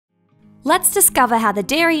Let's discover how the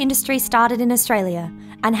dairy industry started in Australia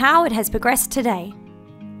and how it has progressed today.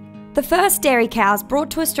 The first dairy cows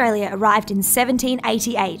brought to Australia arrived in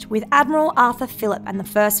 1788 with Admiral Arthur Phillip and the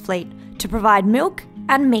First Fleet to provide milk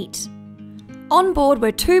and meat. On board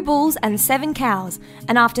were 2 bulls and 7 cows,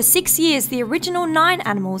 and after 6 years the original 9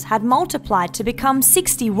 animals had multiplied to become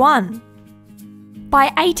 61. By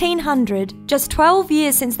 1800, just 12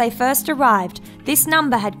 years since they first arrived, this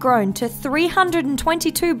number had grown to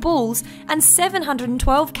 322 bulls and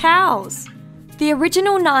 712 cows. The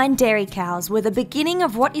original 9 dairy cows were the beginning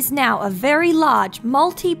of what is now a very large,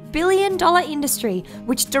 multi-billion-dollar industry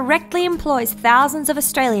which directly employs thousands of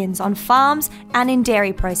Australians on farms and in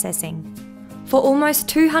dairy processing. For almost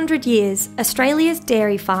 200 years, Australia's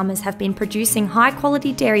dairy farmers have been producing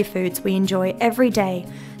high-quality dairy foods we enjoy every day,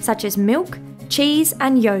 such as milk, cheese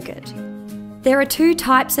and yoghurt. There are 2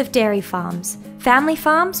 types of dairy farms: family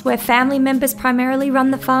farms, where family members primarily run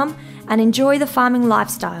the farm and enjoy the farming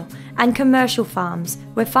lifestyle, and commercial farms,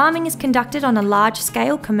 where farming is conducted on a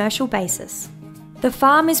large-scale commercial basis. The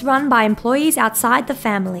farm is run by employees outside the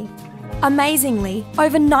family. Amazingly,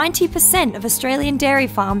 over 90% of Australian dairy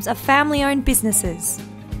farms are family-owned businesses.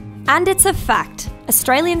 And it's a fact,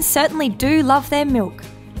 Australians certainly do love their milk.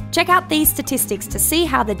 Check out these statistics to see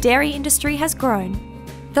how the dairy industry has grown.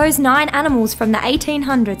 Those 9 animals from the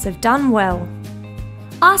 1800s have done well.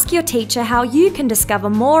 Ask your teacher how you can discover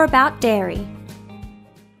more about dairy.